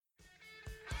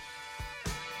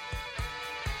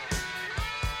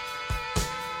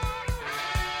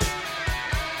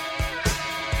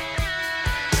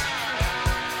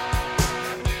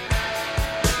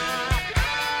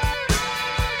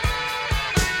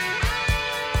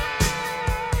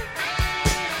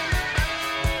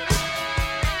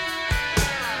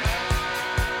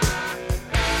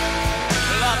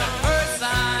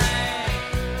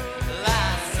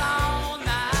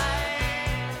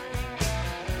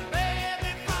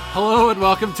Hello and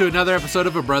welcome to another episode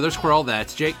of A Brother Squirrel.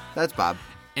 That's Jake. That's Bob.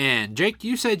 And Jake,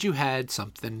 you said you had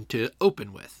something to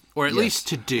open with, or at least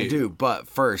to do. I do, but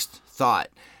first, thought.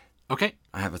 Okay.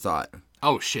 I have a thought.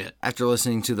 Oh, shit. After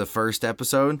listening to the first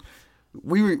episode,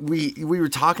 we were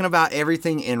talking about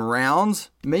everything in rounds.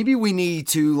 Maybe we need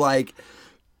to,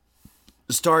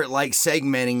 start,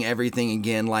 segmenting everything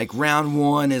again. Like, round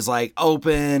one is,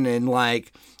 open and,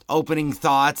 opening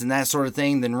thoughts and that sort of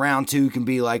thing. Then round two can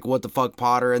be what the fuck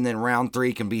Potter, and then round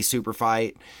three can be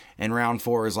Superfight, and round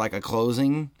four is a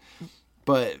closing.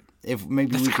 But if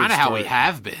maybe that's kind of how we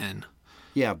have been.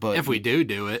 Yeah, but if we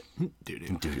do it,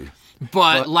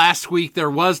 But last week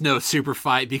there was no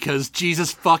Superfight because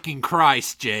Jesus fucking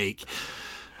Christ, Jake.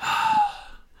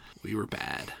 We were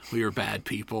bad. We were bad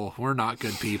people. We're not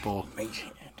good people.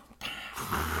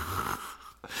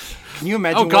 Can you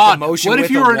imagine what the motion what if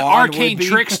with you a were an wand arcane would be?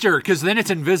 trickster? Because then it's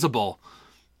invisible.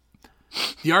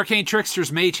 The arcane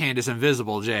trickster's mage hand is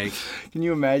invisible, Jake. Can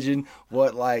you imagine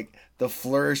what the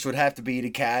flourish would have to be to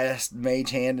cast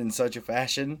mage hand in such a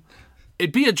fashion?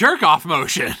 It'd be a jerk off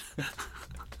motion.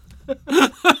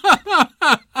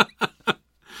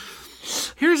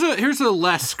 Here's a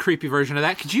less creepy version of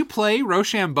that. Could you play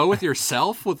Rochambeau with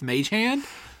yourself with mage hand?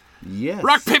 Yes.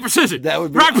 Rock, paper, scissors. That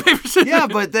would be rock, paper, scissors. Yeah,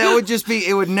 but that would just be,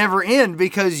 it would never end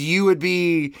because it would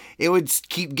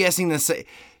keep guessing the same.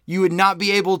 You would not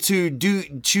be able to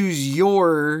choose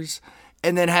yours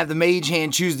and then have the mage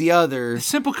hand choose the other. The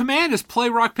simple command is play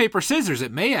rock, paper, scissors.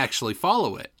 It may actually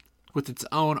follow it with its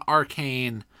own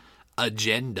arcane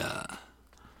agenda.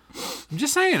 I'm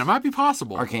just saying, it might be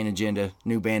possible. Arcane Agenda,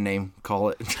 new band name, call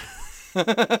it.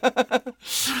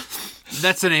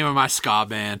 That's the name of my ska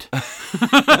band.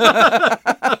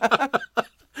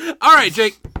 All right,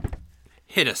 Jake.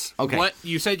 Hit us. Okay. What?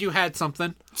 You said you had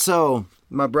something? So,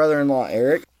 my brother-in-law,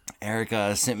 Eric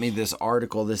sent me this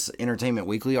article, this Entertainment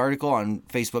Weekly article on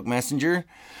Facebook Messenger,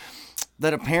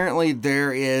 that apparently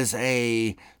there is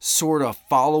a sort of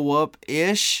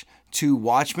follow-up-ish to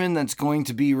Watchmen that's going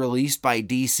to be released by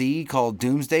DC called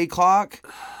Doomsday Clock,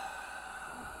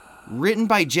 written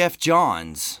by Jeff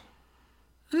Johns.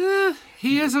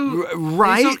 He is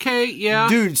right? He's okay, yeah.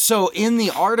 Dude, so in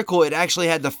the article, it actually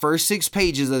had the first 6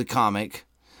 pages of the comic.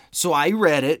 So I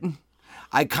read it.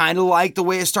 I kind of like the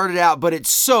way it started out, but it's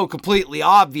so completely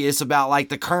obvious about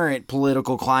the current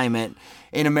political climate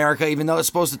in America. Even though it's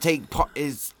supposed to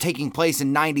is taking place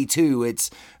in 92,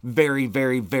 it's very,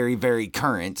 very, very, very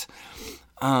current.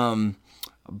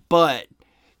 But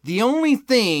the only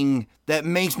thing that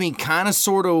makes me kind of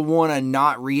sort of want to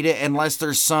not read it, unless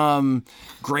there's some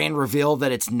grand reveal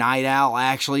that it's Night Owl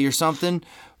actually or something.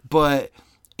 But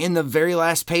in the very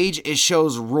last page, it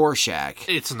shows Rorschach.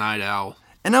 It's Night Owl.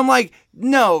 And I'm like,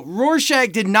 no,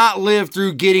 Rorschach did not live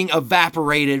through getting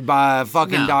evaporated by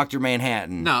fucking Dr.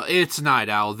 Manhattan. No, it's Night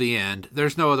Owl, the end.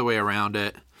 There's no other way around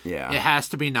it. Yeah. It has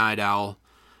to be Night Owl.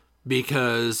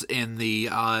 Because in the...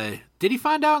 did he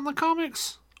find out in the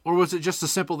comics? Or was it just a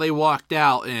simple they walked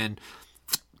out and...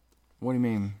 What do you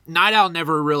mean? Night Owl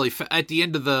never really... at the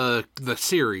end of the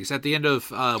series, at the end of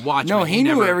Watchmen... No, he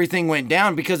knew everything went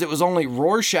down because it was only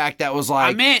Rorschach that was like...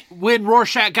 I meant when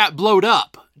Rorschach got blowed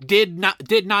up. Did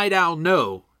Night Owl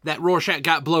know that Rorschach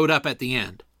got blowed up at the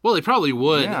end? Well, he probably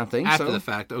would after the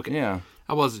fact. Okay. Yeah.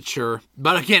 I wasn't sure.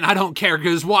 But again, I don't care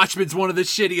because Watchmen's one of the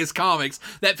shittiest comics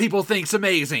that people think's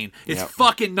amazing. It's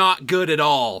fucking not good at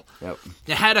all. Yep.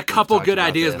 It had a couple good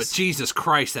ideas, but Jesus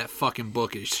Christ, that fucking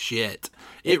book is shit.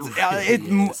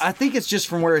 I think it's just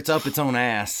from where it's up its own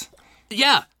ass.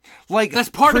 Yeah. That's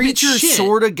part Preacher of it.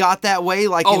 Sort of got that way, in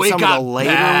some of the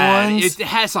later ones. It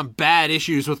has some bad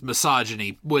issues with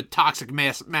misogyny, with toxic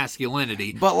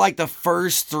masculinity. But the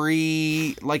first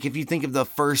 3, if you think of the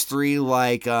first 3,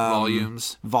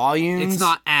 volumes, it's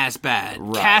not as bad.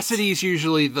 Right. Cassidy's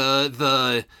usually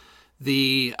the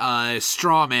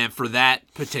straw man for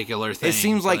that particular thing. It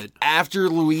seems like after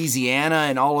Louisiana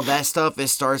and all of that stuff, it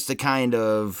starts to kind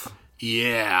of...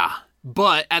 Yeah.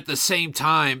 But at the same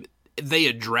time, they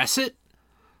address it.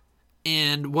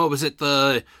 And what was it,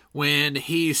 when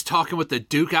he's talking with the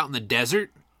Duke out in the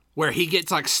desert, where he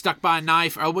gets stuck by a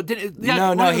knife? Or what did it,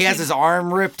 no, he has his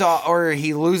arm ripped off, or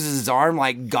he loses his arm,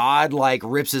 God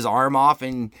rips his arm off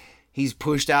and he's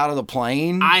pushed out of the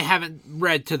plane. I haven't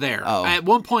read to there. Oh. At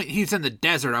one point, he's in the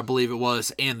desert, I believe it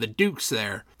was, and the Duke's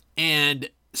there. And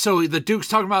so the Duke's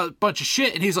talking about a bunch of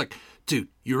shit, and he's like, dude,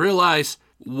 you realize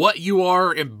what you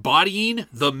are embodying,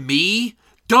 the me,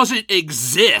 doesn't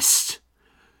exist.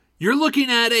 You're looking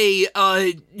at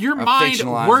your mind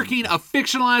working a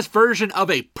fictionalized version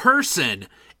of a person,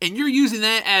 and you're using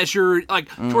that as your, like,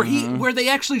 where they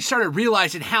actually started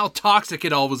realizing how toxic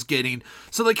it all was getting.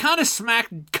 So they kind of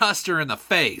smacked Custer in the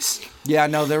face. Yeah,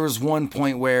 no, there was one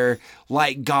point where,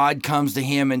 like, God comes to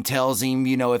him and tells him,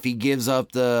 you know, if he gives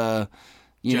up the,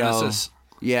 Genesis.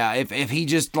 Yeah, if he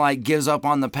just, like, gives up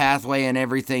on the pathway and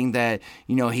everything, that,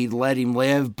 you know, he'd let him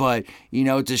live. But, you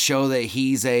know, to show that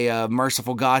he's a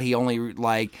merciful God, he only,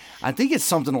 like, I think it's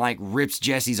something like rips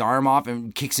Jesse's arm off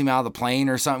and kicks him out of the plane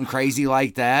or something crazy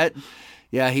like that.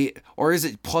 Yeah, or is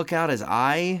it pluck out his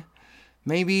eye?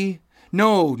 Maybe?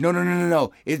 No.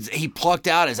 He plucked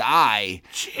out his eye.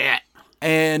 Shit.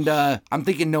 And I'm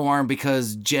thinking no arm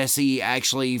because Jesse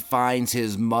actually finds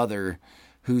his mother,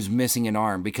 who's missing an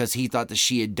arm, because he thought that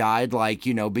she had died, like,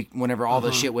 you know, whenever all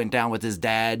the shit went down with his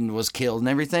dad and was killed and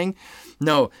everything.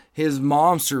 No, his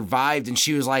mom survived, and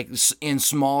she was, like, in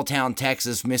small town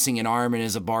Texas, missing an arm and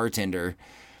is a bartender.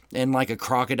 And, like, a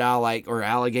crocodile, like, or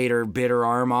alligator bit her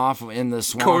arm off in the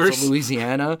swamps of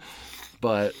Louisiana.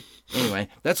 But anyway,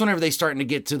 that's whenever they starting to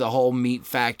get to the whole meat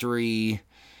factory.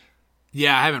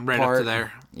 Yeah, I haven't read up to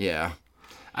there. Yeah.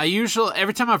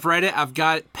 Every time I've read it, I've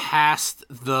got past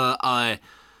the,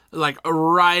 like,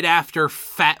 right after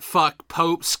Fat Fuck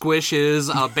Pope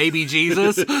squishes baby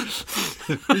Jesus.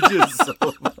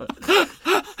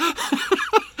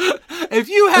 If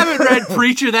you haven't read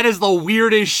Preacher, that is the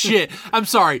weirdest shit. I'm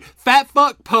sorry. Fat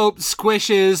Fuck Pope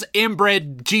squishes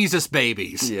inbred Jesus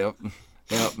babies. Yep.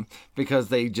 Because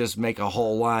they just make a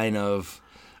whole line of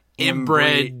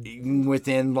inbred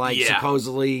within, like,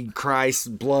 supposedly Christ's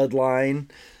bloodline.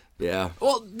 Yeah.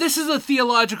 Well, this is a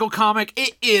theological comic.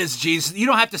 It is Jesus. You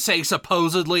don't have to say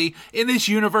supposedly. In this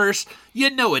universe, you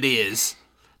know it is.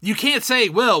 You can't say,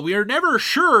 well, we are never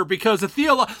sure because of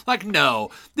like, no.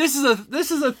 This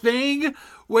is a thing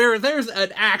where there's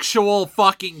an actual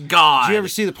fucking God. Did you ever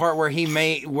see the part where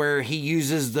he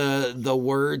uses the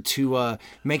word to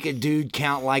make a dude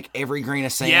count, like, every grain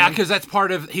of sand? Yeah, because that's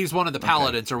part of, he's one of the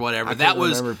paladins or whatever. That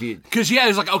was, because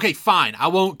he's like, okay, fine, I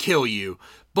won't kill you,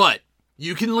 but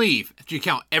you can leave if you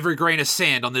count every grain of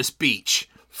sand on this beach.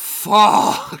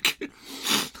 Fuck.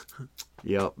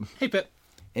 Yep. Hey, Pip.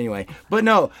 Anyway, but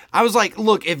no, I was like,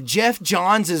 look, if Jeff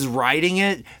Johns is writing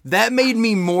it, that made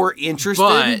me more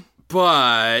interested.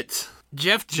 But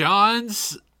Jeff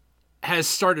Johns has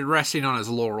started resting on his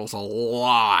laurels a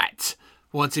lot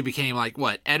once he became, like,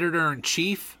 what,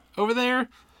 editor-in-chief over there?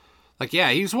 Like,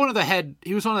 yeah, he was one of the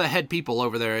head people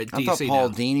over there at DC. I thought Paul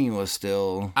Dini was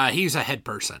still. He's a head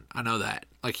person. I know that.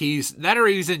 Like, he's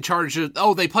in charge of.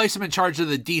 Oh, they placed him in charge of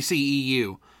the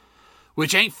DCEU,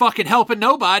 which ain't fucking helping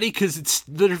nobody because it's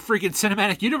the freaking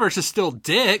cinematic universe is still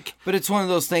dick. But it's one of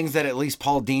those things that at least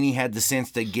Paul Dini had the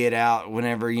sense to get out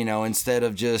whenever, you know, instead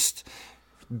of just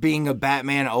being a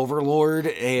Batman overlord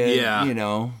and, you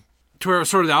know. To where it was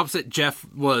sort of the opposite. Jeff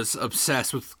was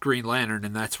obsessed with Green Lantern,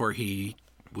 and that's where he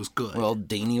was good. Well,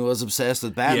 Dini was obsessed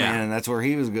with Batman, and that's where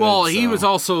he was good. Well, he was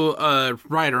also a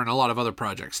writer in a lot of other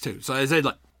projects, too. So I said,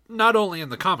 like, not only in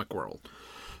the comic world,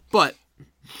 but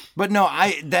no,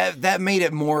 that made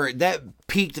it more, that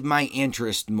piqued my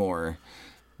interest more,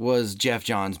 was Jeff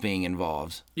Johns being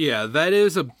involved. Yeah, that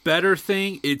is a better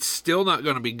thing. It's still not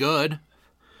going to be good.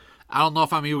 I don't know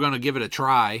if I'm even going to give it a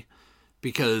try,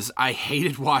 because I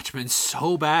hated Watchmen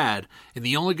so bad, and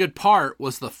the only good part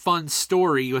was the fun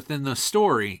story within the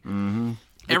story. Mm-hmm.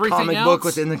 Everything comic else, book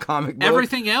within the comic book.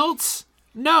 Everything else,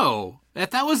 no.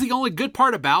 If that was the only good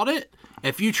part about it,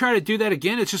 if you try to do that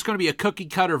again, it's just going to be a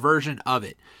cookie-cutter version of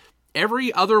it.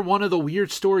 Every other one of the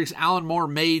weird stories Alan Moore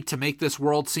made to make this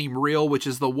world seem real, which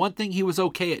is the one thing he was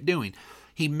okay at doing,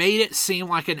 he made it seem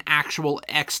like an actual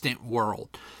extant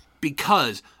world.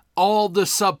 Because all the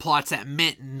subplots that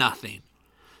meant nothing.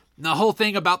 The whole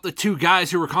thing about the two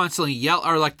guys who were constantly yelling,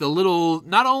 or like the little,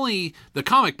 not only the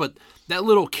comic, but that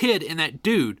little kid and that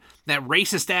dude, that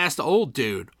racist-ass old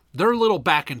dude, their little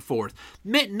back and forth,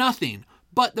 meant nothing,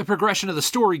 but the progression of the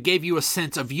story gave you a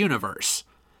sense of universe.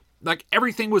 Like,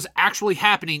 everything was actually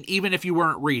happening, even if you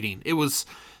weren't reading.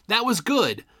 That was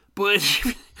good, but,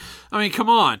 I mean, come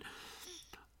on.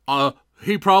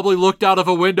 He probably looked out of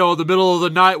a window in the middle of the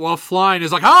night while flying.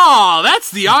 Is like, that's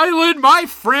the island my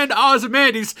friend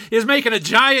Ozymandias is making a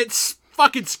giant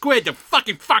fucking squid to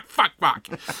fucking fuck.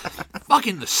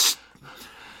 Fucking the...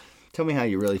 Tell me how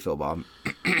you really feel, Bob.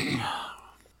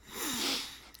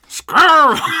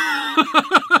 Squirrel!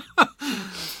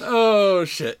 Oh,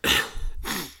 shit.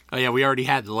 Oh, yeah, we already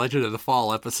had the Legend of the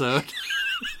Fall episode.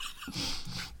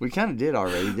 We kind of did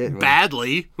already, didn't we?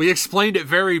 Badly. We explained it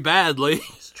very badly.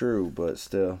 True, but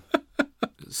still.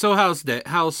 So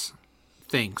how's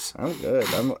things? I'm good.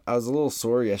 I was a little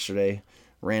sore yesterday.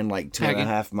 Ran like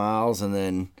 2.5 miles and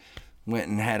then Went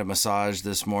and had a massage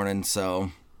this morning,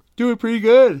 so Doing pretty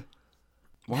good.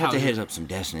 we'll have to hit up some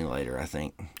Destiny later, I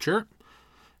think. Sure.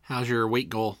 How's your weight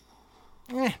goal?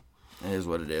 It is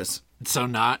what it is. So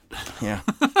not. Yeah.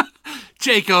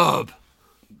 Jacob!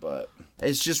 But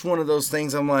it's just one of those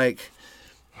things. I'm like,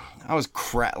 I was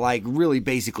really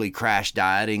basically crash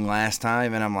dieting last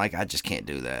time, and I'm like, I just can't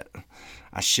do that.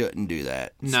 I shouldn't do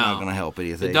that. It's not going to help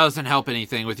anything. It doesn't help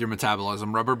anything with your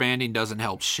metabolism. Rubber banding doesn't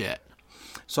help shit.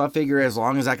 So I figure as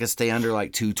long as I can stay under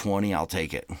like 220, I'll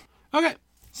take it. Okay.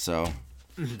 So.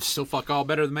 Still fuck all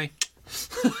better than me.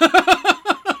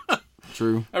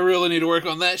 True. I really need to work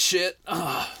on that shit.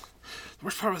 The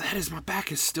worst part of that is my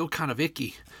back is still kind of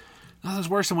icky. Nothing's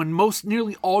worse than when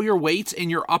nearly all your weight's in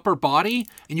your upper body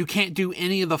and you can't do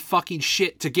any of the fucking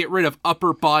shit to get rid of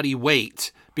upper body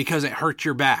weight because it hurts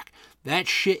your back. That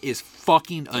shit is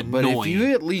fucking annoying. But if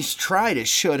you at least tried, it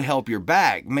should help your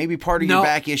back. Maybe part of your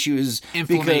back issue is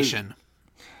inflammation.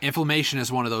 Inflammation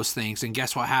is one of those things, and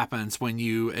guess what happens when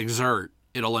you exert?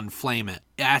 It'll inflame it.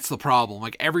 That's the problem.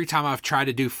 Like, every time I've tried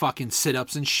to do fucking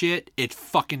sit-ups and shit, it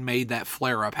fucking made that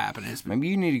flare-up happen. Maybe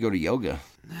you need to go to yoga.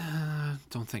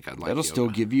 Don't think I'd like That'll yoga. still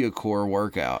give you a core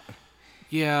workout.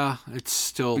 Yeah, it's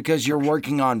still... Because you're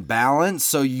working on balance,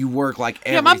 so you work like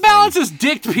everything. Yeah, my balance is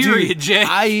dicked, period, Jay.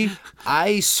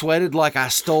 I sweated like I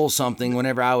stole something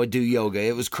whenever I would do yoga.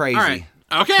 It was crazy. All right.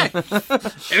 Okay.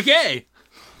 Okay.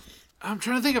 I'm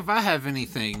trying to think if I have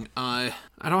anything. I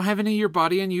don't have any of your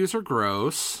body and use are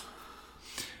gross.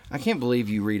 I can't believe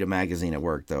you read a magazine at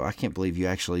work, though. I can't believe you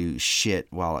actually shit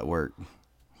while at work.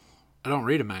 I don't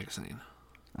read a magazine.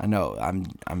 I know.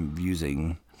 I'm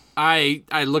using... I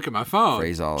look at my phone.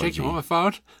 Phraseology. Jake, you want my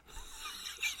phone?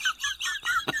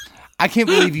 I can't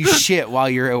believe you shit while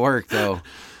you're at work, though.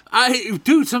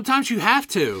 Dude, sometimes you have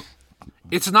to.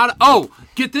 It's not... Oh,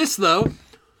 get this, though.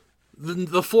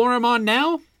 The floor I'm on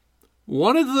now,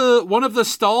 one of the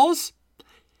stalls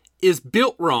is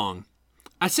built wrong.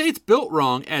 I say it's built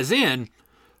wrong as in,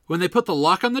 when they put the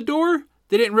lock on the door,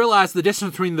 they didn't realize the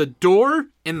distance between the door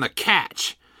and the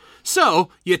catch. So,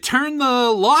 you turn the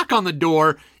lock on the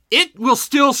door, it will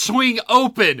still swing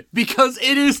open because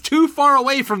it is too far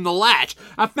away from the latch.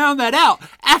 I found that out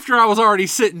after I was already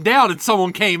sitting down and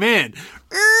someone came in.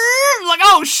 Like,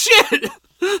 oh shit!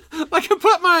 Like,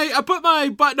 I put my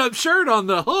button-up shirt on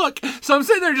the hook, so I'm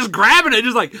sitting there just grabbing it,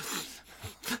 just like,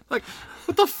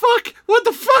 what the fuck? What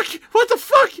the fuck? What the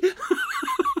fuck?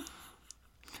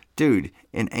 Dude,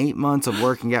 in 8 months of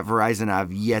working at Verizon,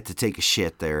 I've yet to take a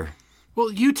shit there.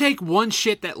 Well, you take one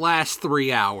shit that lasts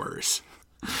 3 hours.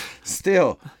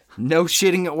 Still, no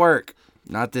shitting at work.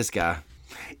 Not this guy.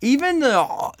 Even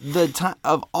the time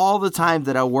of all the time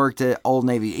that I worked at Old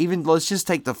Navy, even let's just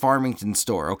take the Farmington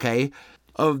store, okay?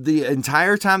 Of the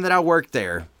entire time that I worked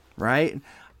there, right?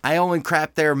 I only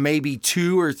crapped there maybe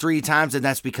 2 or 3 times, and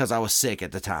that's because I was sick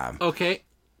at the time. Okay,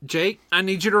 Jake, I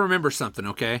need you to remember something,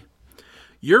 okay?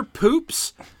 Your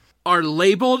poops are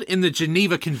labeled in the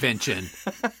Geneva Convention,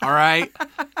 all right?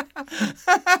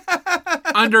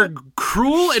 Under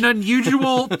cruel and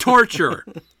unusual torture,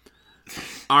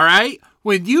 all right?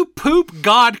 When you poop,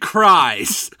 God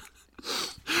cries.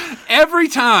 Every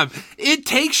time. It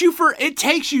takes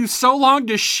you so long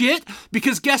to shit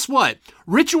because guess what?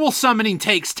 Ritual summoning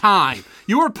takes time.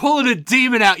 You are pulling a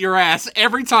demon out your ass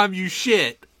every time you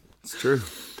shit. It's true.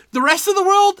 The rest of the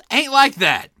world ain't like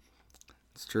that.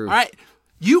 It's true. All right?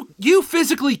 You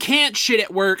physically can't shit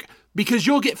at work because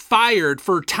you'll get fired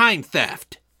for time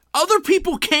theft. Other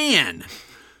people can.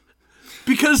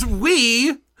 Because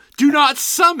we do not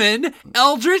summon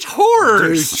eldritch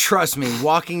horrors. Dude, trust me,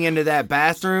 walking into that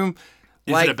bathroom...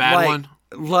 Is it a bad one?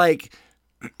 Like,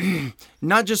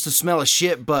 not just the smell of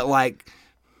shit, but like...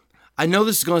 I know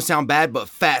this is going to sound bad, but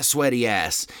fat, sweaty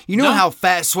ass. You know how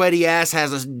fat, sweaty ass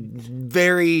has a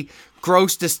very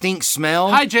gross, distinct smell?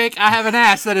 Hi, Jake. I have an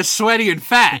ass that is sweaty and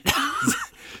fat.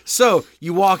 So,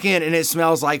 you walk in and it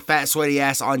smells like fat, sweaty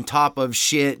ass on top of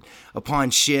shit, upon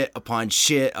shit, upon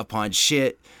shit, upon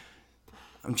shit.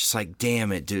 I'm just like,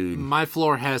 damn it, dude. My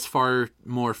floor has far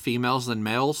more females than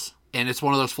males, and it's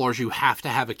one of those floors you have to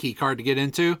have a key card to get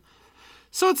into.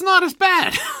 So it's not as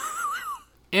bad.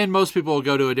 And most people will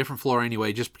go to a different floor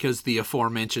anyway, just because the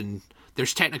aforementioned,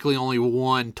 there's technically only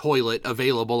one toilet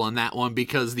available on that one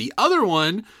because the other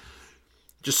one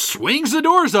just swings the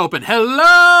doors open.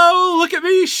 Hello, look at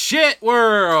me, shit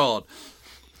world.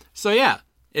 So yeah,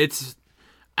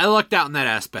 I lucked out in that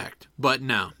aspect. But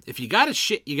no, if you gotta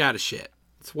shit, you gotta shit.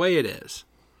 It's the way it is.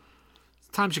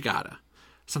 Sometimes you gotta.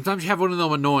 Sometimes you have one of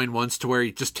them annoying ones to where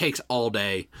it just takes all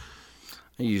day.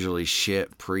 I usually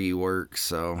shit pre-work,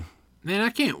 so... Man,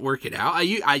 I can't work it out. I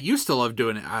used to love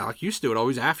doing it. I used to do it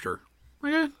always after.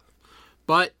 Okay.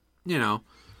 But,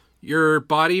 your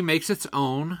body makes its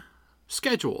own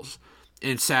schedules.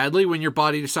 And sadly, when your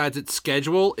body decides its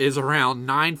schedule is around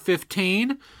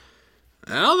 9:15,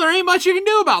 well, there ain't much you can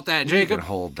do about that, Jacob. You can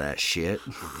hold that shit.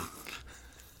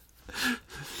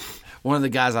 One of the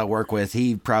guys I work with,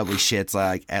 he probably shits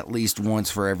like at least once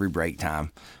for every break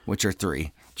time, which are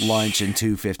 3. Lunch and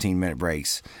 2 15-minute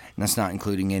breaks. And that's not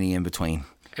including any in between.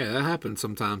 Yeah, that happens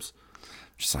sometimes.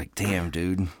 Just like, damn,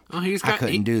 dude. Oh, I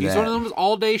couldn't do that. He's one of those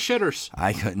all-day shitters.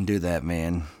 I couldn't do that,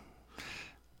 man.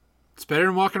 It's better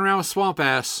than walking around with swamp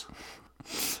ass.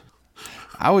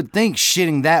 I would think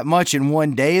shitting that much in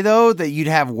one day, though, that you'd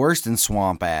have worse than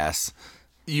swamp ass.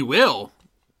 You will.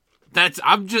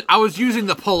 I was using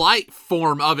the polite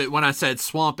form of it when I said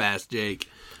swamp ass, Jake.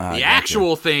 The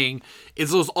actual thing is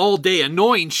those all day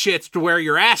annoying shits to where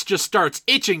your ass just starts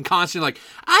itching constantly. Like,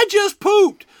 I just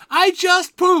pooped.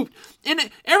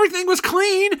 And everything was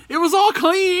clean. It was all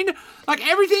clean. Like,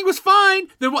 everything was fine.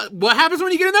 Then what happens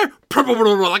when you get in there?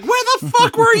 Like, where the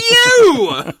fuck were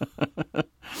you?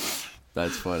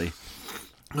 That's funny.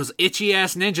 Those itchy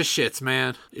ass ninja shits,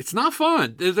 man. It's not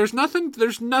fun. There's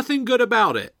nothing good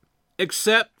about it.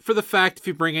 Except for the fact if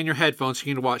you bring in your headphones,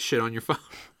 you can watch shit on your phone.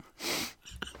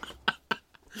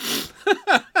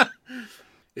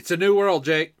 It's a new world,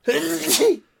 Jake.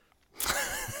 Could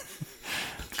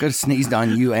have sneezed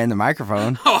on you and the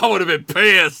microphone. Oh, I would have been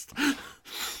pissed. All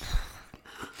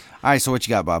right, so what you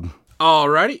got, Bob?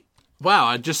 Alrighty. Wow,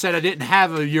 I just said I didn't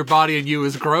have your body and you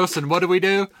is gross, and what do we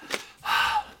do?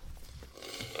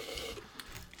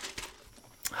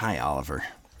 Hi, Oliver.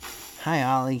 Hi,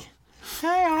 Ollie.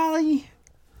 Hi, Ollie.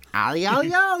 Ollie,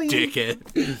 Ollie, Ollie.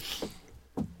 Dickhead.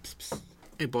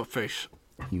 Hey, butt face.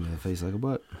 You have a face like a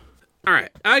butt. All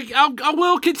right, I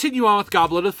will continue on with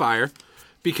Goblet of Fire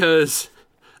because,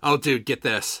 oh, dude, get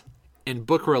this. In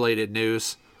book-related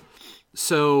news,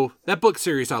 so that book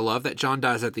series I love, that John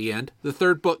dies at the end. The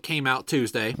 3rd book came out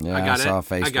Tuesday. Yeah, I saw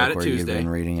Facebook I got it where Tuesday. you've been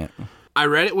reading it. I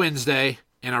read it Wednesday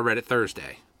and I read it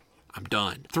Thursday. I'm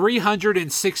done.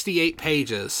 368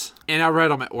 pages, and I read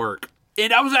them at work.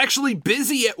 And I was actually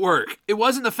busy at work. It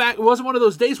wasn't one of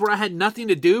those days where I had nothing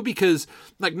to do because,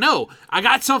 no, I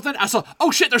got something. I saw,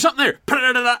 oh shit, there's something there.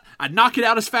 I knock it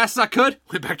out as fast as I could,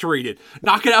 went back to reading.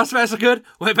 Knock it out as fast as I could,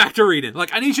 went back to reading.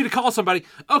 I need you to call somebody.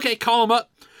 Okay, call them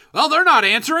up. Well, they're not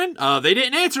answering. They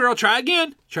didn't answer. I'll try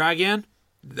again.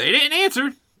 They didn't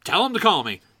answer. Tell them to call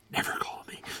me. Never call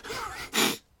me.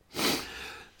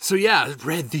 So yeah, I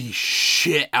read the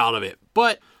shit out of it.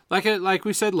 But like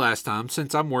we said last time,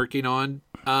 since I'm working on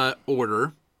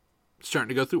order, starting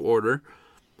to go through order,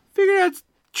 figured I'd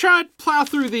try to plow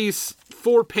through these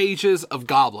 4 pages of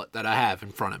Goblet that I have in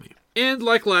front of me. And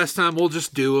like last time, we'll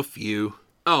just do a few.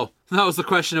 Oh, that was the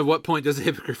question of what point does a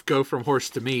hippogriff go from horse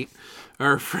to meat?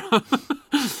 Or from...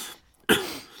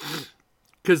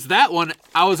 Because that one,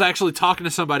 I was actually talking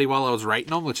to somebody while I was writing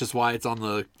them, which is why it's on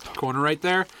the corner right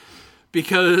there.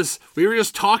 Because we were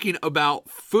just talking about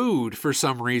food for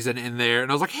some reason in there. And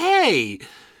I was like, hey,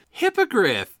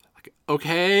 hippogriff.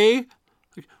 Okay.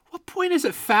 What point is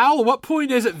it fowl? What point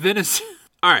is it venison?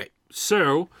 All right.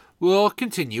 So we'll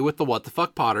continue with the What the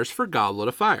Fuck Potters for Goblet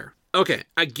of Fire. Okay.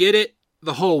 I get it.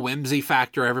 The whole whimsy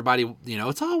factor. Everybody,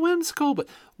 it's all whimsical. But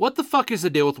what the fuck is the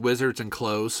deal with wizards and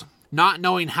clothes? Not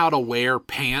knowing how to wear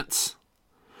pants.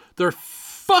 There are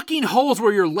fucking holes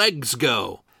where your legs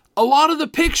go. A lot of the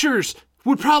pictures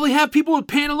would probably have people with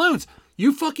pantaloons.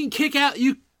 You fucking kick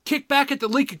back at the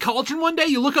Leaky Cauldron one day,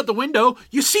 you look out the window,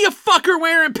 you see a fucker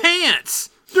wearing pants.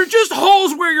 They're just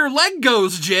holes where your leg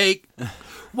goes, Jake.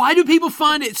 Why do people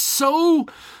find it so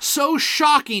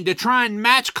shocking to try and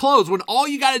match clothes when all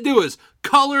you gotta do is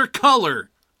color?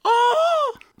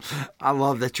 Oh! I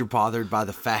love that you're bothered by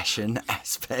the fashion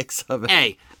aspects of it.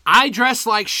 Hey, I dressed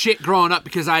like shit growing up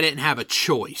because I didn't have a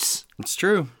choice. It's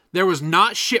true. There was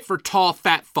not shit for tall,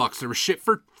 fat fucks. There was shit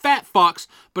for fat fucks,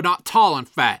 but not tall and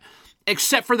fat.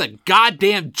 Except for the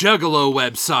goddamn Juggalo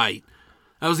website.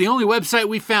 That was the only website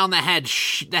we found that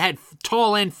had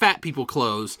tall and fat people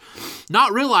clothes.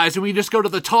 Not realizing we just go to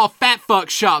the tall, fat fuck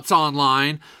shops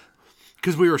online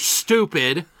because we were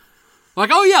stupid. Like,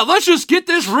 oh yeah, let's just get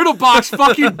this Riddlebox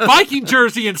fucking Viking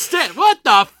jersey instead. What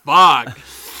the fuck?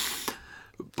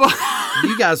 But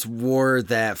you guys wore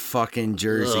that fucking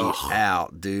jersey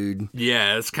out, dude.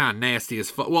 Yeah, it's kind of nasty as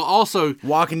fuck. Well, also...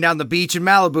 walking down the beach in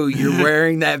Malibu, you're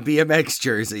wearing that BMX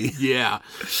jersey. Yeah.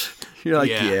 You're like,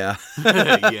 yeah.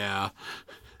 Yeah.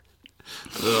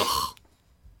 Ugh.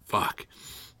 Fuck.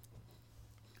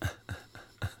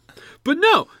 But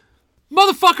no.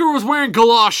 Motherfucker was wearing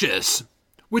galoshes,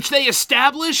 which they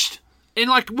established,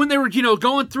 and when they were,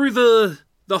 going through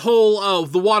the the whole,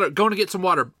 the water, going to get some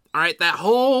water. All right, that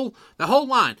whole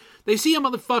line. They see a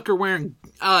motherfucker wearing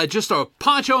just a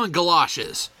poncho and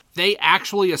galoshes. They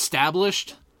actually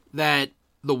established that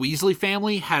the Weasley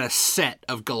family had a set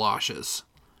of galoshes.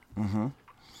 Mm-hmm.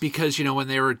 Because, when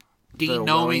they were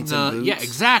de-knowing yeah,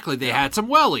 exactly. They had some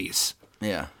wellies.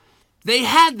 Yeah. They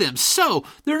had them. So,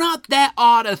 they're not that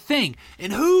odd a thing.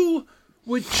 And who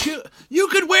would choose? You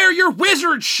could wear your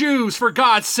wizard shoes, for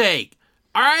God's sake.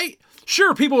 All right?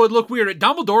 Sure, people would look weird at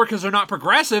Dumbledore because they're not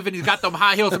progressive and he's got them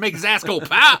high heels to make his ass go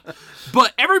pop.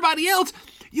 But everybody else,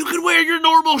 you could wear your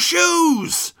normal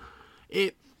shoes.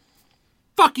 It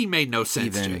fucking made no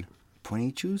sense, Even Jake.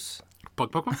 Pointy shoes?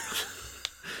 Puck.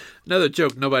 Another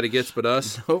joke nobody gets but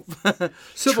us. Nope.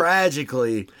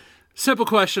 Tragically. Simple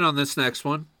question on this next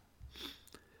one.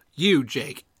 You,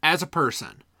 Jake, as a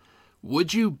person,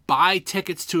 would you buy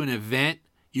tickets to an event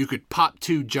you could pop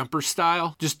to jumper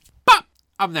style? Just pop!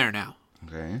 I'm there now.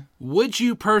 Okay. Would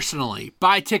you personally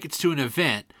buy tickets to an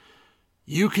event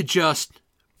you could just,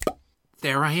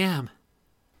 there I am?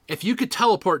 If you could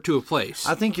teleport to a place.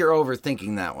 I think you're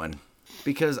overthinking that one.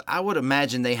 Because I would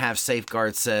imagine they have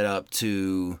safeguards set up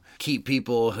to keep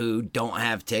people who don't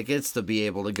have tickets to be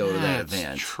able to go to that event.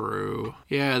 That's true.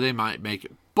 Yeah, they might make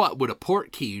it. But would a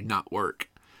Portkey not work?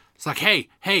 It's like, hey,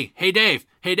 Dave.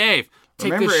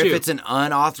 Take Remember, this shoe. if it's an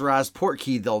unauthorized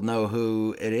Portkey, they'll know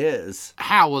who it is.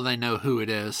 How will they know who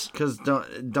it is? Because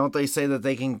don't they say that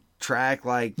they can track,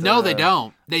 like... No, they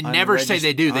don't. They never say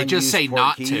they do. They just say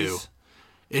not to.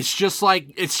 It's just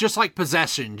like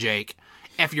possession, Jake.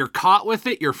 If you're caught with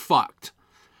it, you're fucked.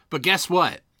 But guess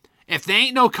what? If there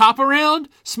ain't no cop around,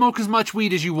 smoke as much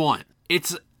weed as you want.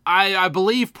 I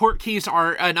believe Portkeys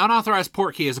are... An unauthorized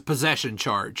Portkey is a possession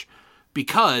charge.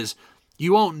 Because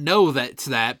you won't know that's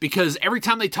that. Because every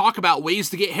time they talk about ways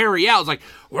to get Harry out, it's like,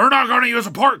 we're not going to use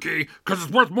a Portkey because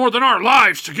it's worth more than our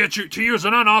lives to get you to use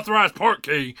an unauthorized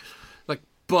Portkey. Like,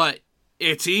 but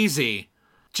it's easy.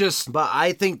 But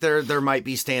I think there might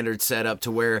be standards set up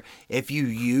to where if you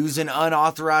use an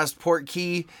unauthorized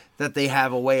Portkey, that they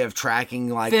have a way of tracking,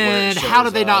 like, then where it shows how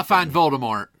did they not up find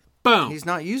Voldemort? Boom. He's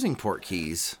not using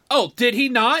Portkeys. Oh, did he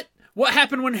not? What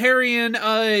happened when Harry and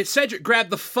Cedric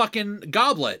grabbed the fucking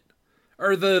goblet?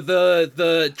 Or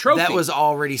the trophy? That was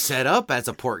already set up as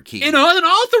a Portkey. An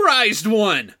unauthorized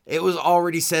one! It was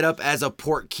already set up as a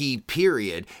Portkey,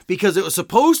 period. Because it was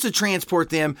supposed to transport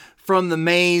them from the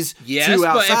maze to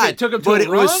outside. But if it took them to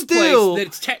the wrong place, then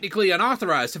it's technically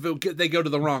unauthorized if they go to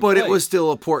the wrong place. But it was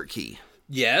still a Portkey.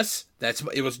 Yes,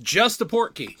 it was just a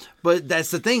Portkey. But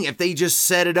that's the thing. If they just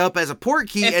set it up as a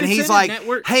Portkey and he's like,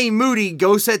 hey, Moody,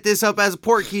 go set this up as a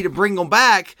Portkey to bring them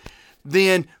back,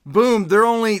 then boom, they're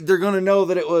going to know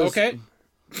that it was... Okay.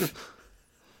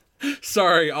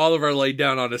 Sorry, Oliver laid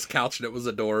down on his couch and it was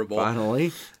adorable.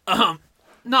 Finally.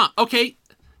 Okay.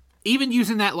 Even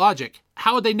using that logic,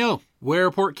 how would they know where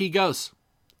a Portkey goes?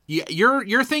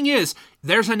 Your thing is,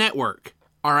 there's a network,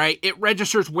 all right? It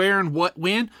registers where and what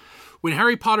when. When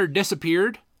Harry Potter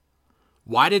disappeared,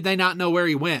 why did they not know where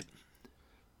he went?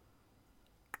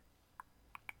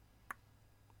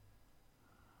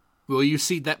 Will you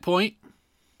cede that point?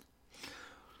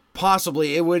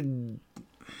 Possibly. It would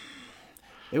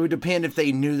depend if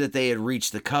they knew that they had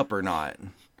reached the cup or not.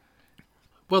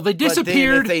 Well, they disappeared. But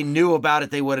then if they knew about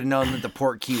it, they would have known that the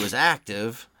Portkey was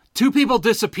active. 2 people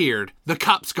disappeared. The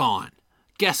cup's gone.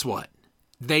 Guess what?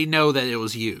 They know that it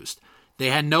was used. They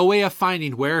had no way of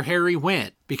finding where Harry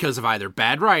went because of either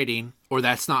bad writing or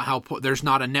that's not how... There's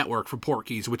not a network for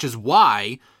Portkeys, which is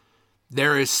why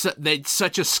there is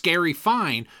such a scary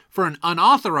find for an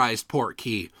unauthorized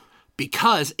Portkey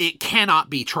because it cannot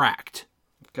be tracked.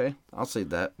 Okay, I'll say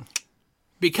that.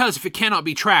 Because if it cannot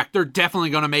be tracked, they're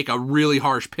definitely going to make a really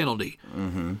harsh penalty.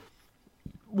 Mm-hmm.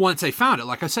 Once they found it,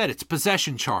 like I said, it's a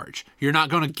possession charge. You're not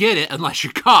going to get it unless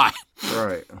you're caught.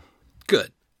 Right.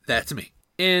 Good. That's me.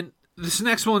 And this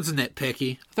next one's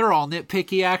nitpicky. They're all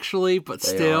nitpicky, actually, but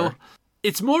still.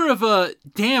 It's more of a,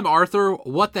 damn, Arthur,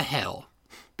 what the hell?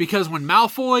 Because when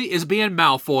Malfoy is being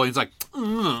Malfoy, it's like,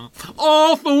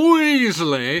 Arthur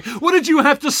Weasley, what did you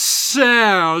have to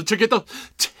sell to get the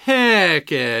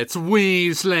tickets,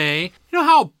 Weasley? You know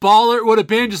how baller it would have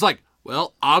been? Just like,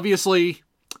 well, obviously,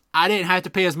 I didn't have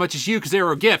to pay as much as you because they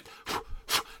were a gift.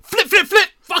 Flip, flip, flip!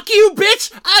 Fuck you,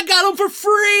 bitch! I got them for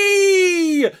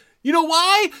free! You know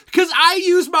why?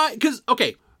 Because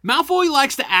okay, Malfoy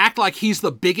likes to act like he's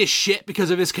the biggest shit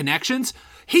because of his connections.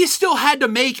 He still had to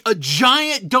make a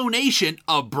giant donation,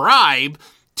 a bribe,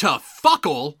 to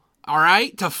Fuckle,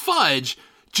 alright, to Fudge,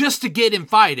 just to get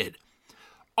invited.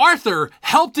 Arthur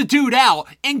helped a dude out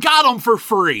and got him for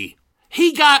free.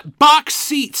 He got box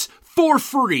seats for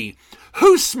free.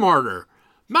 who's smarter,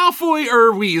 Malfoy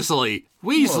or Weasley?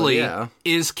 Weasley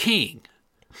is king.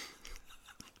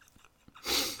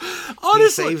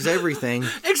 Honestly, he saves everything.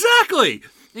 Exactly,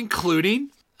 including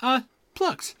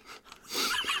plugs.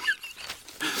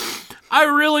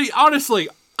 Honestly,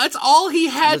 that's all he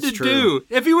had to do.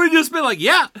 If he would have just been like,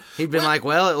 yeah. He'd been like,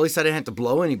 well, at least I didn't have to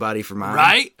blow anybody for mine.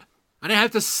 Right? I didn't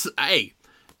have to... Hey,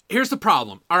 here's the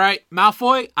problem. All right,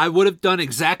 Malfoy, I would have done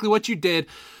exactly what you did,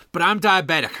 but I'm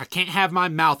diabetic. I can't have my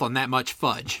mouth on that much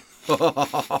fudge.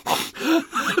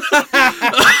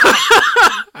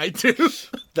 I do.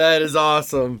 That is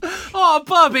awesome. Oh,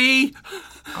 Bubby.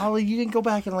 Ollie, you can go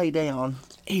back and lay down.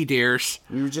 Hey, dears.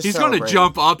 We were just He's going to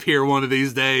jump up here one of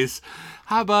these days.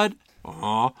 Hi, bud.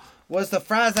 Aw. Was the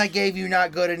fries I gave you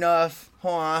not good enough?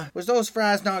 Huh? Was those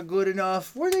fries not good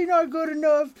enough? Were they not good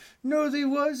enough? No, they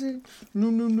wasn't.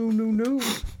 No.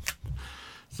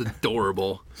 It's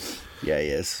adorable. Yeah, he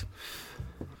is.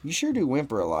 You sure do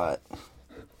whimper a lot.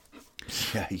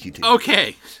 Yeah, you do.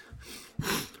 Okay.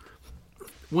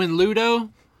 When Ludo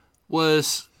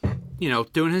was,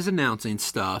 doing his announcing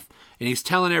stuff, and he's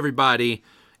telling everybody,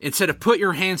 instead of put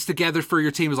your hands together for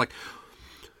your team, he's like,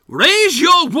 raise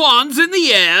your wands in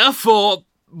the air for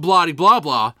blah blah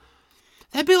blah.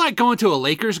 That'd be like going to a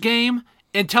Lakers game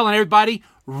and telling everybody,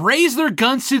 raise their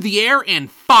guns to the air and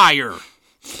fire.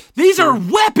 These are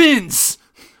weapons.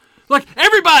 Like,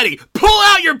 everybody, pull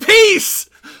out your piece.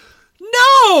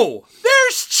 No,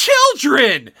 there's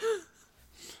children.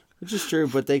 Which is true,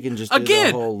 but they can just again.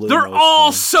 Do the whole Lumos they're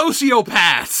all thing.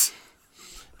 Sociopaths.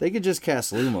 They could just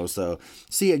cast Lumos, though.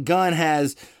 See, a gun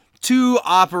has two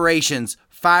operations: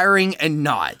 firing and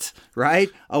not.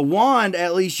 Right? A wand,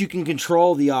 at least you can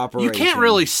control the operation. You can't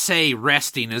really say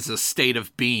resting is a state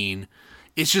of being.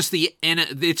 It's just the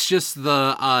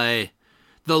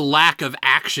lack of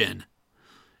action.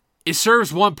 It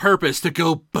serves one purpose: to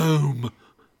go boom.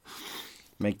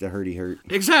 Make the hurdy hurt.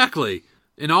 Exactly.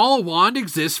 And all a wand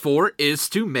exists for is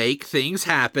to make things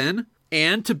happen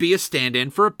and to be a stand-in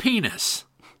for a penis.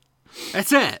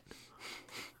 That's it.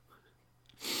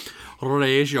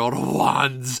 Raise your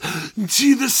wands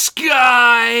to the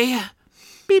sky.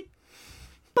 Beep.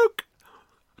 Book.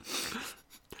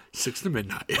 6 to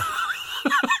midnight.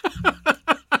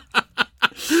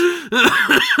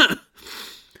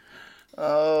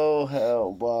 Oh,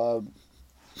 hell, Bob.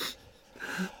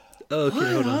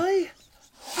 Okay, hold on.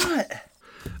 What?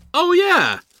 Oh,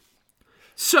 yeah.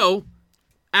 So,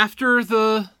 after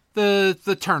the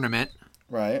tournament...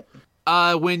 Right.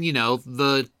 When,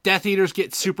 the Death Eaters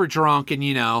get super drunk and,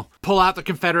 pull out the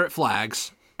Confederate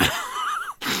flags.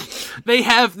 They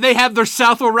have their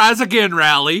South will Rise Again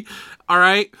rally, all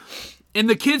right? And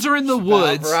the kids are in the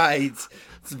woods. Right.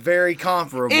 It's very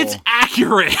comparable. It's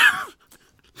accurate.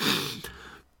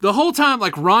 The whole time,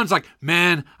 Ron's like,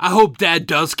 man, I hope Dad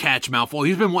does catch Malfoy.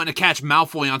 He's been wanting to catch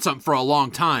Malfoy on something for a long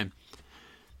time.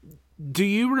 Do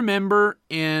you remember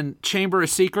in Chamber of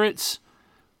Secrets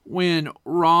when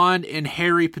Ron and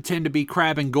Harry pretend to be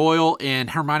Crabbe and Goyle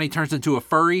and Hermione turns into a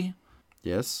furry?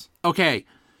 Yes. Okay.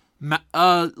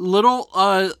 Little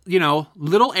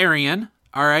Arian,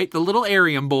 all right, the little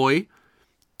Arian boy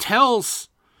tells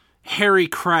Harry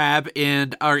Goyle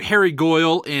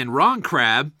and Ron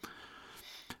Crabbe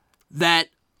that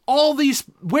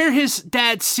where his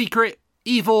dad's secret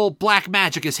evil black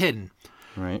magic is hidden.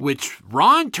 Right. Which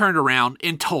Ron turned around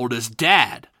and told his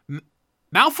dad.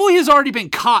 Malfoy has already been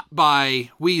caught by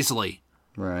Weasley.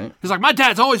 Right. He's like, my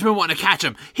dad's always been wanting to catch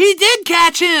him. He did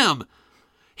catch him.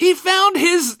 He found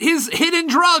his hidden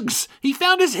drugs. He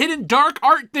found his hidden dark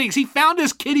art things. He found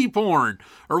his kiddie porn.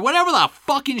 Or whatever the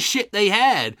fucking shit they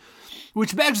had.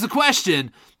 Which begs the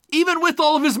question, even with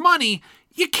all of his money,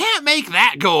 you can't make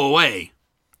that go away.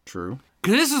 True.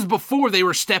 Because this is before they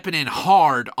were stepping in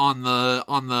hard on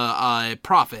the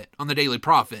profit, on the Daily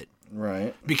Prophet.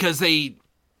 Right. Because they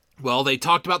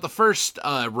talked about the first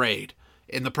raid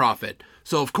in the Prophet.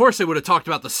 So, of course, they would have talked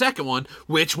about the second one,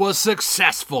 which was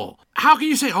successful. How can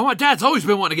you say, oh, my dad's always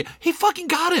been wanting to get... He fucking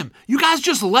got him. You guys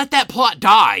just let that plot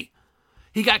die.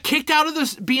 He got kicked out of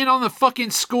this, being on the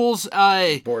fucking school's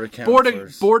board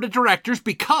of directors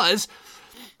because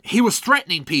he was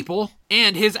threatening people,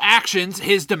 and his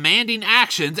demanding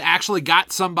actions, actually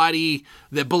got somebody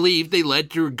that believed they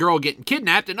led to a girl getting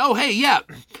kidnapped, and oh, hey, yeah,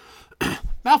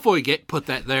 Malfoy put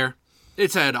that there.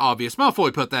 It's obvious.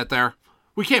 Malfoy put that there.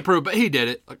 We can't prove, but he did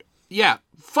it. Yeah,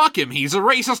 fuck him. He's a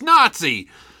racist Nazi.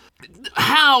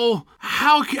 How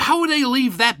would they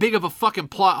leave that big of a fucking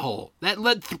plot hole? That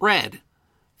lead thread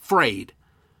frayed.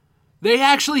 They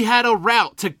actually had a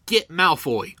route to get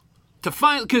Malfoy. To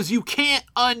find, because you can't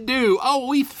undo. Oh,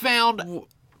 we found...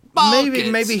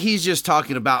 Maybe he's just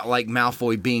talking about like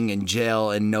Malfoy being in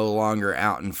jail and no longer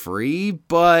out and free,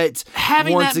 but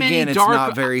once again, it's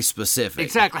not very specific.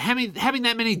 Exactly. Having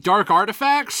that many dark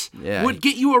artifacts would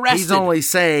get you arrested. He's only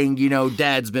saying,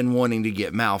 Dad's been wanting to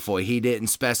get Malfoy. He didn't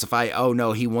specify, oh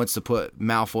no, he wants to put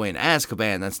Malfoy in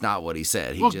Azkaban. That's not what he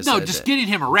said. Just getting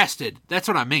him arrested. That's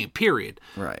what I mean, period.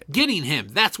 Right. Getting him,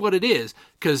 that's what it is.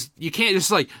 Because you can't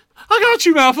just like, I got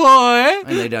you, Malfoy.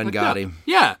 And they done got him.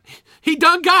 Yeah. He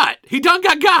done got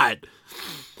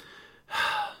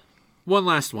One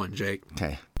last one, Jake.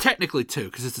 Okay. Technically two,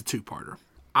 because it's a two-parter.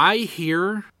 I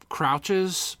hear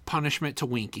Crouch's punishment to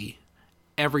Winky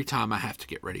every time I have to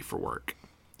get ready for work.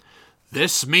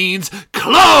 This means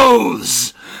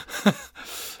clothes!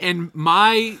 And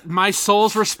my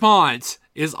soul's response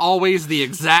is always the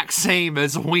exact same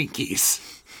as Winky's.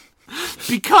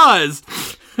 Because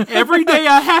every day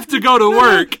I have to go to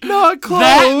work, not clothes.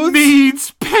 That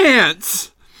means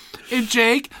pants. And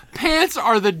Jake, pants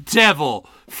are the devil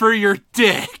for your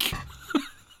dick.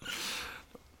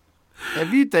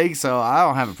 If you think so, I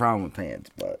don't have a problem with pants,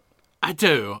 but I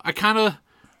do.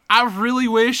 I really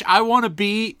wish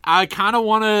I kind of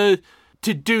want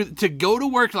to go to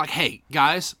work like, hey,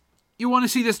 guys, you want to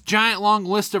see this giant long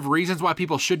list of reasons why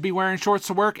people should be wearing shorts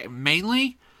to work?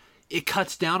 Mainly, it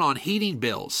cuts down on heating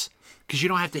bills because you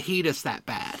don't have to heat us that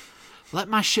bad. Let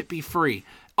my shit be free.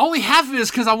 Only half of it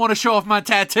is because I want to show off my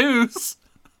tattoos.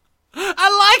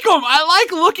 I like them. I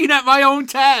like looking at my own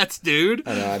tats, dude.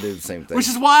 I know, I do the same thing. Which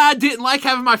is why I didn't like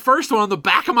having my first one on the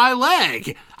back of my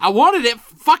leg. I wanted it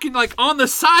fucking like on the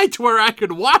side to where I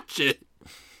could watch it.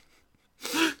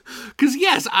 Because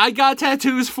yes, I got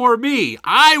tattoos for me.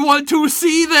 I want to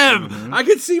see them. Mm-hmm. I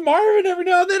can see Marvin every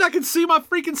now and then. I can see my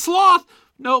freaking sloth.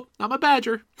 Nope, not my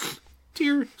badger.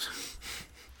 Tear.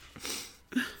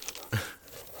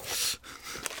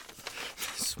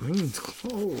 This means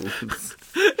clothes.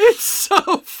 It's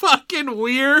so fucking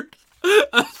weird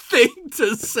a thing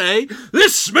to say.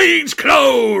 This means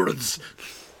clothes.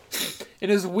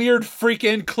 And his weird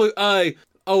freaking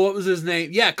what was his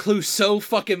name? Yeah, Clouseau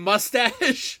fucking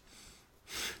mustache.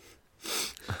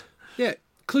 Yeah,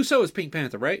 Clouseau is Pink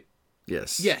Panther, right?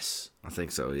 Yes. Yes. I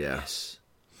think so, yeah.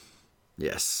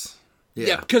 Yes.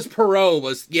 Yeah, because Perot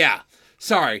was,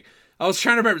 Sorry. I was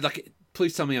trying to remember, like,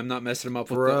 please tell me I'm not messing him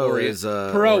up with the Orient.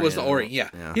 Perot was the Orient, yeah.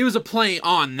 He was a play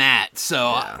on that, so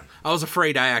I was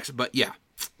afraid I actually, but yeah.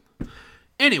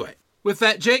 Anyway, with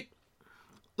that, Jake,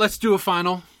 let's do a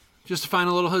final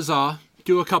little huzzah.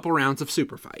 Do a couple rounds of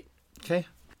Superfight. Okay.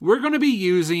 We're going to be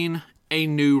using a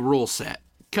new rule set.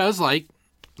 Because, like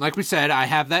we said, I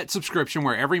have that subscription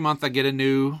where every month I get a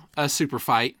new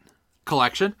Superfight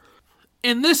collection.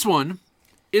 And this one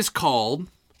is called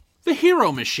the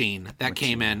Hero Machine that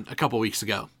came in a couple weeks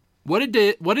ago. What it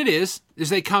is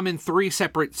they come in 3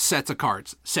 separate sets of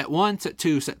cards. Set 1, set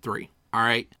 2, set 3. All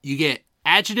right. You get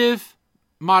adjective,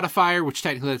 modifier, which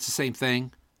technically that's the same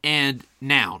thing, and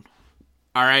noun.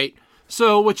 All right.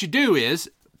 So what you do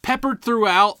is, peppered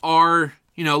throughout are,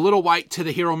 little white to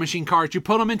the Hero Machine cards. You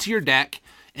put them into your deck,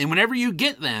 and whenever you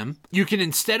get them, you can,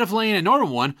 instead of laying a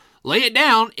normal one, lay it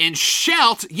down and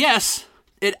shout, yes,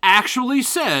 it actually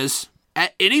says,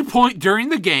 at any point during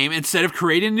the game, instead of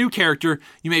creating a new character,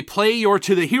 you may play your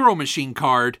To the Hero Machine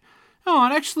card.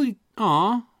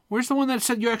 Where's the one that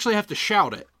said you actually have to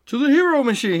shout it? To the Hero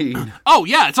Machine. Oh,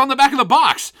 yeah, it's on the back of the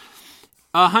box.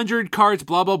 100 cards,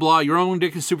 blah, blah, blah, your own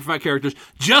Dick and Superfight characters.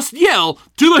 Just yell,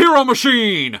 to the Hero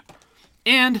Machine!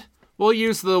 And we'll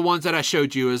use the ones that I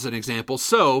showed you as an example.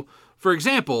 So, for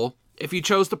example, if you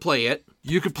chose to play it,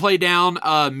 you could play down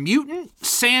a Mutant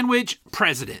Sandwich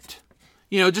President.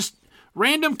 Just a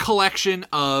random collection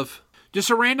of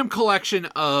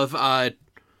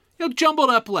jumbled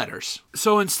up letters.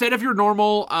 So instead of your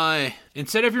normal white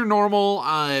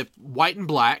and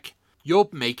black, you'll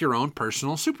make your own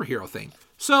personal superhero thing.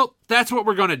 So that's what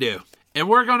we're going to do. And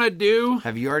we're going to do...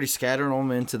 Have you already scattered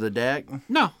them into the deck?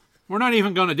 No, we're not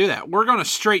even going to do that. We're going to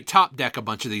straight top deck a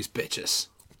bunch of these bitches.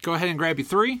 Go ahead and grab you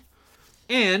 3.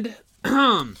 And...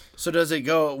 So does it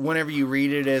go, whenever you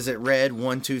read it, is it read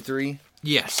 1, 2, 3?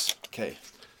 Yes. Okay.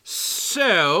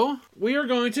 So, we are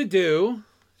going to do...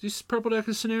 Is this purple deck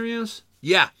of scenarios?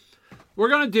 Yeah. We're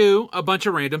going to do a bunch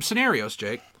of random scenarios,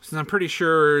 Jake. Since I'm pretty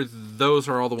sure those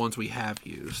are all the ones we have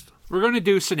used. We're going to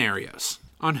do scenarios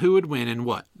on who would win and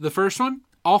what. The first one,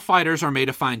 all fighters are made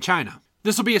of fine china.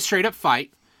 This will be a straight up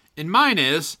fight. And mine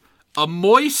is a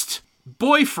moist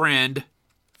boyfriend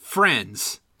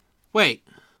friends. Wait.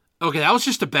 Okay, that was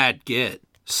just a bad get.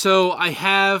 So I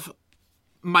have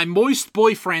my moist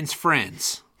boyfriend's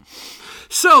friends.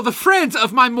 So the friends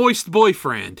of my moist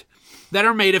boyfriend that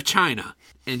are made of china.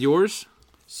 And yours?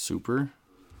 Super.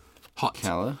 Hot.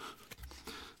 Calla.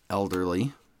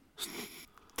 Elderly.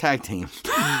 Tag team.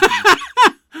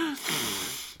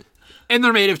 And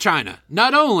they're made of China.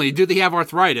 Not only do they have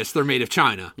arthritis, they're made of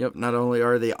China. Yep, not only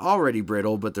are they already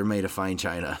brittle, but they're made of fine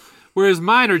china. Whereas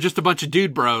mine are just a bunch of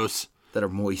dude bros. That are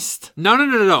moist.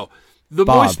 No. The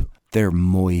Bob, moist... they're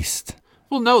moist.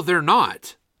 Well, no, they're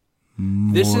not.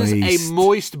 Moist. This is a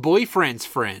moist boyfriend's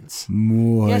friends.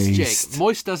 Moist. Yes, Jake.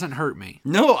 Moist doesn't hurt me.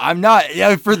 No, I'm not.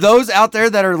 Yeah, for those out there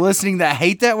that are listening that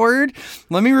hate that word,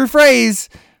 let me rephrase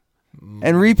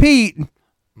and repeat.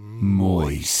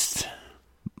 Moist.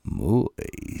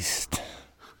 Moist.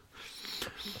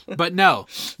 But no,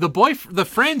 the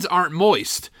friends aren't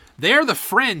moist. They're the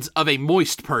friends of a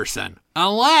moist person.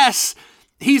 Unless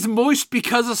he's moist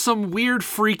because of some weird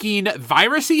freaking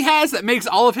virus he has that makes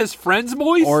all of his friends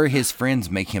moist. Or his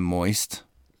friends make him moist.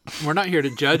 We're not here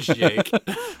to judge Jake.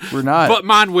 We're not. But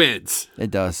mine wins. It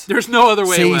does. There's no other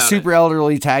way See, about super it.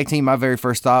 elderly tag team, my very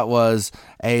first thought was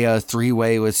a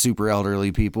three-way with super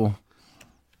elderly people.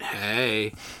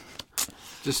 Hey.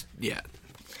 Just, yeah.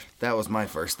 That was my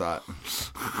first thought.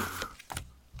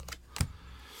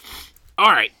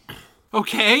 All right.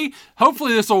 Okay.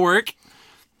 Hopefully this will work.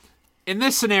 In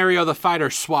this scenario, the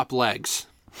fighters swap legs.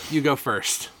 You go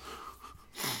first.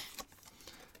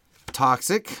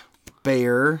 Toxic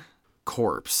bear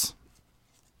corpse.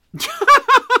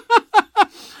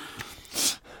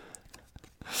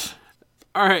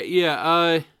 All right.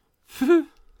 Yeah.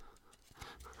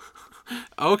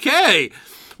 Okay.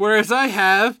 Whereas I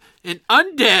have an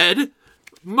undead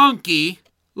monkey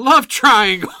love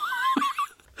triangle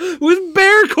with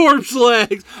bear corpse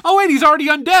legs. Oh, wait, he's already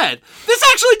undead. This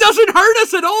actually doesn't hurt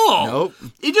us at all. Nope.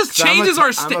 It just changes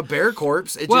our I'm a bear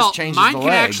corpse. It well, just changes mine the can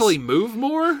legs. actually move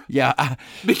more. Yeah.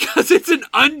 Because it's an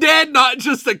undead, not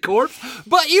just a corpse.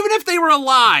 But even if they were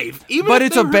alive, But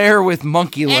it's a bear with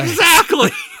monkey legs. Exactly.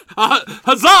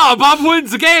 Huzzah! Bob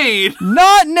wins the game.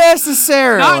 Not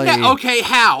necessarily. Okay,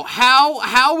 how?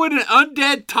 How would an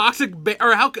undead toxic bear,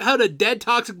 or how would a dead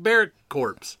toxic bear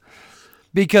corpse?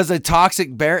 Because a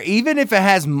toxic bear, even if it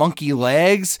has monkey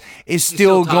legs, is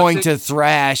still going to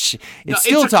thrash. It's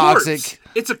still toxic. Corpse.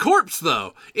 It's a corpse,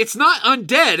 though. It's not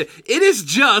undead. It is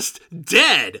just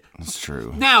dead. That's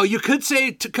true. Now, you could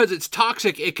say because it's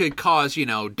toxic, it could cause,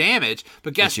 damage.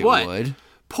 But guess what? Would.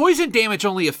 Poison damage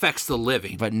only affects the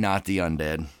living. But not the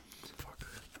undead.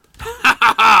 Ha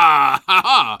ha ha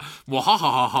ha! Well, ha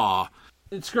ha ha ha.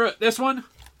 And screw it. This one,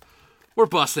 we're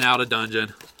busting out a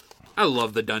dungeon. I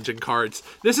love the dungeon cards.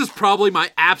 This is probably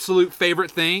my absolute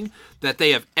favorite thing that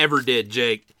they have ever did,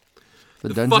 Jake.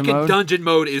 The fucking mode? dungeon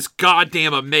mode is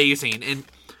goddamn amazing. And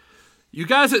you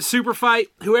guys at Superfight,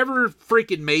 whoever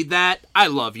freaking made that, I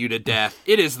love you to death.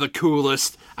 It is the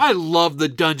coolest. I love the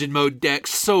dungeon mode deck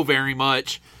so very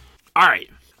much. All right.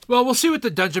 Well, we'll see what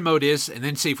the dungeon mode is and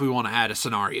then see if we want to add a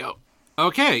scenario.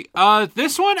 Okay.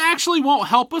 This one actually won't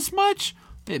help us much.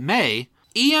 It may.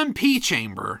 EMP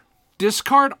chamber.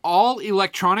 Discard all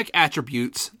electronic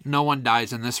attributes. No one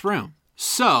dies in this room.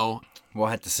 So we'll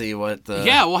have to see what the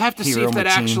we'll have to see if that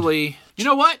machine. actually... You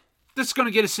know what? This is going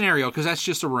to get a scenario because that's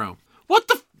just a room. What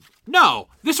the... No.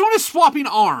 This one is swapping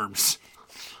arms.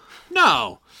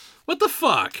 No. What the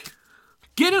fuck?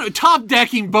 Top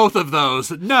decking both of those.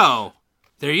 No.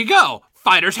 There you go.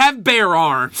 Fighters have bear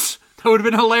arms. That would have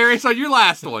been hilarious on your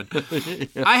last one.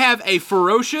 Yeah. I have a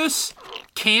ferocious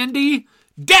candy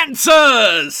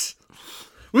dancers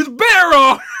with bear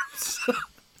arms.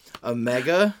 A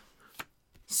mega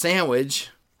sandwich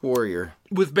warrior.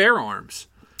 With bear arms.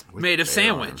 Made of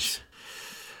sandwich.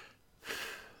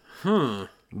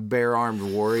 Bear-armed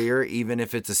warrior, even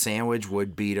if it's a sandwich,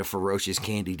 would beat a ferocious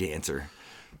candy dancer.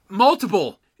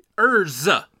 Multiple.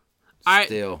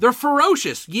 Still. They're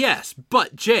ferocious, yes.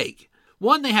 But, Jake,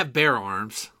 one, they have bear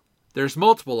arms. There's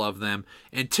multiple of them.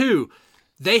 And two,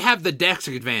 they have the dex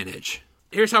advantage.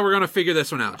 Here's how we're going to figure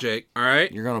this one out, Jake. All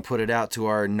right? You're going to put it out to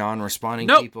our non-responding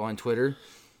people on Twitter?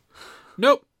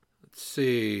 Nope. Let's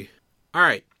see. All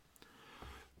right.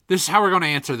 This is how we're going to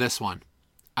answer this one.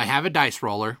 I have a dice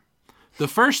roller. The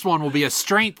first one will be a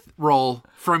strength roll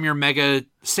from your mega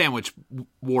sandwich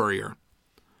warrior,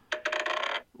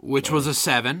 which was a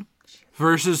 7,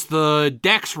 versus the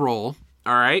dex roll,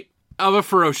 all right, of a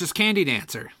ferocious candy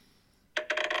dancer,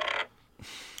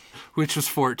 which was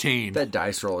 14. That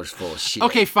dice roller's full of shit.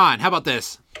 Okay, fine. How about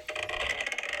this?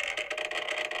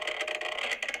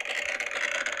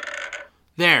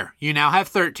 There. You now have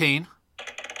 13.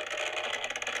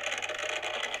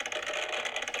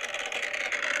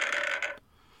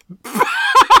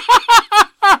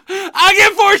 I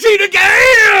get 14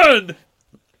 again!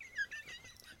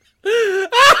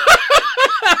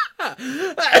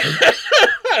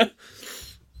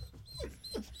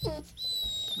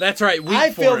 That's right.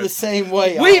 I feel the same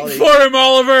way, Weep Ollie. for him,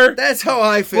 Oliver. That's how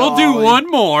I feel, We'll do Ollie.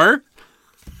 one more.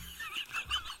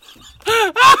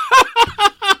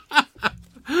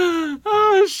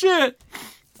 Oh, shit.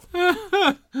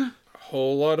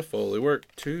 Whole lot of Foley work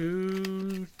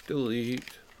to delete.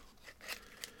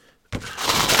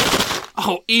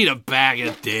 Oh, eat a bag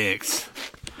of dicks.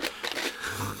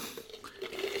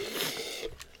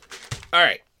 All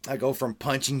right. I go from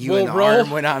punching you We'll in the roll arm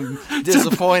when I'm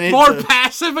disappointed More to,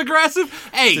 passive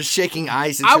aggressive. Hey, to shaking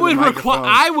ice into I would the microphone.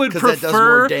 I would 'cause that does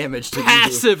prefer more damage to you.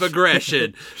 passive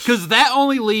aggression because that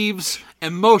only leaves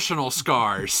emotional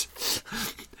scars.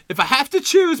 If I have to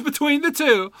choose between the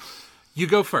two, you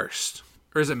go first,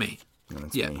 or is it me? No,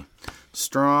 it's me.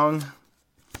 Strong,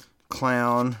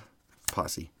 clown,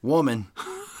 posse, woman.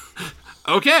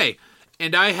 Okay,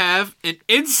 and I have an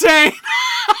insane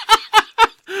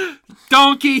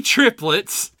donkey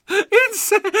triplets.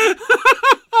 Insane.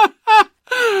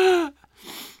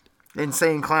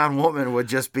 Insane clown woman would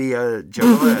just be a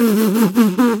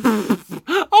juggalette.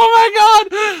 Oh my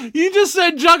god! You just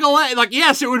said juggalette. Like,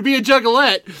 yes, it would be a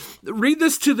juggalette. Read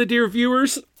this to the dear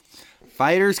viewers.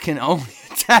 Fighters can only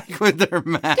attack with their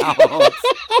mouths.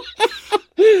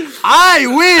 I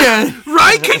win!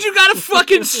 Right? Because you got a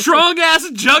fucking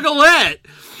strong-ass juggalette.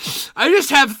 I just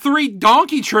have 3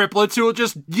 donkey triplets who will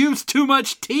just use too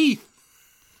much teeth.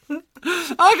 I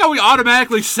like how we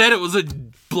automatically said it was a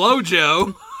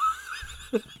blowjo.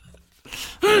 You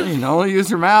can only use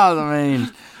her mouth, I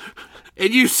mean.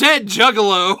 And you said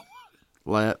juggalo.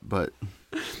 But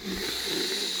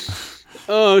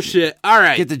Oh, shit. All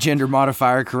right. get the gender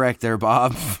modifier correct there,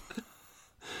 Bob.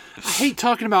 I hate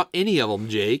talking about any of them,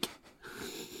 Jake.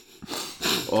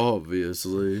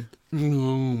 Obviously.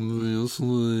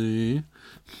 Obviously.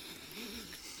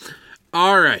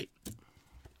 All right.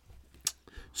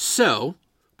 So,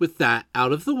 with that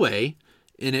out of the way,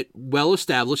 and it well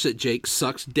established that Jake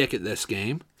sucks dick at this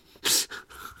game.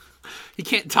 He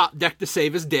can't top deck to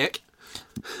save his dick.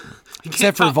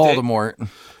 Except for Voldemort.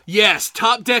 Yes,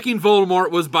 top decking Voldemort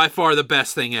was by far the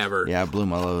best thing ever. Yeah, I blew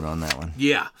my load on that one.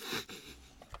 Yeah.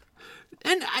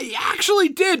 And I actually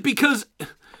did because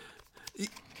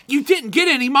you didn't get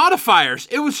any modifiers.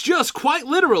 It was just quite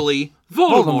literally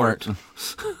Voldemort.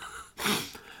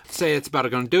 Say it's about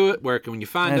going to do it. Where can you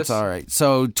find us? That's all right.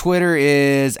 So Twitter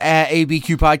is at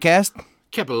ABQ Podcast.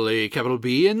 Capital A, capital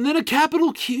B, and then a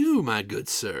capital Q, my good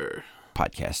sir.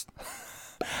 Podcast.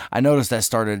 I noticed that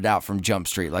started out from Jump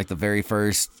Street. Like the very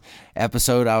first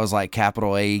episode, I was like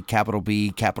capital A, capital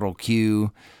B, capital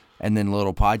Q, and then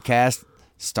little podcast.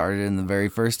 Started in the very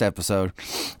first episode.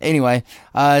 Anyway,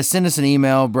 send us an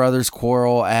email,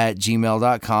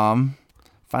 brothersquarrel@gmail.com.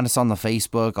 Find us on the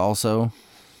Facebook also.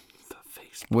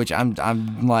 Which I'm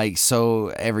like, so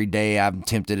every day I'm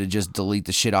tempted to just delete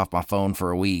the shit off my phone for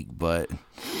a week, but I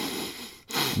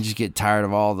just get tired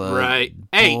of all the Right.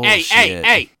 bullshit.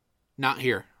 Hey. Not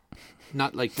here.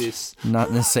 Not like this. Not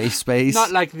in a safe space.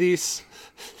 Not like this.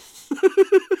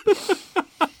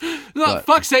 No,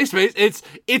 fuck safe space.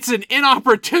 It's an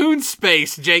inopportune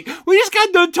space, Jake. We just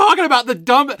got done talking about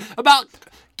about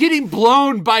getting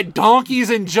blown by donkeys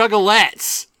and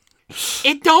juggalettes.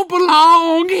 It don't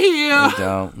belong here.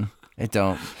 It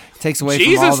don't. Takes away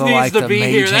Jesus from all the needs to the be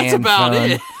mage here. That's hand about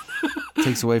fun. it.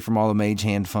 Takes away from all the mage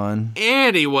hand fun.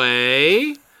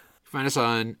 Anyway, find us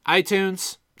on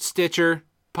iTunes, Stitcher,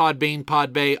 Podbean,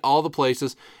 Podbay, all the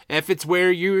places. If it's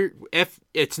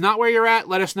not where you're at,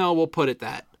 let us know. We'll put it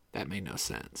that. That made no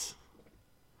sense.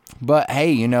 But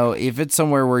hey, if it's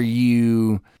somewhere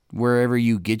wherever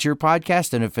you get your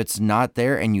podcast, and if it's not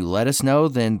there and you let us know,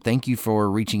 then thank you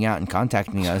for reaching out and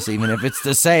contacting us, even if it's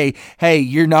to say, hey,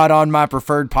 you're not on my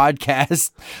preferred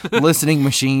podcast listening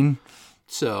machine.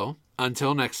 So,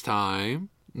 until next time,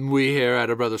 we here at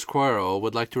A Brother's Quarrel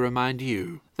would like to remind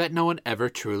you that no one ever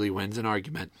truly wins an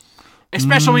argument.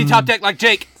 Especially when you top deck like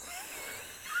Jake.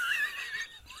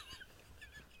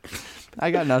 I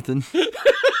got nothing.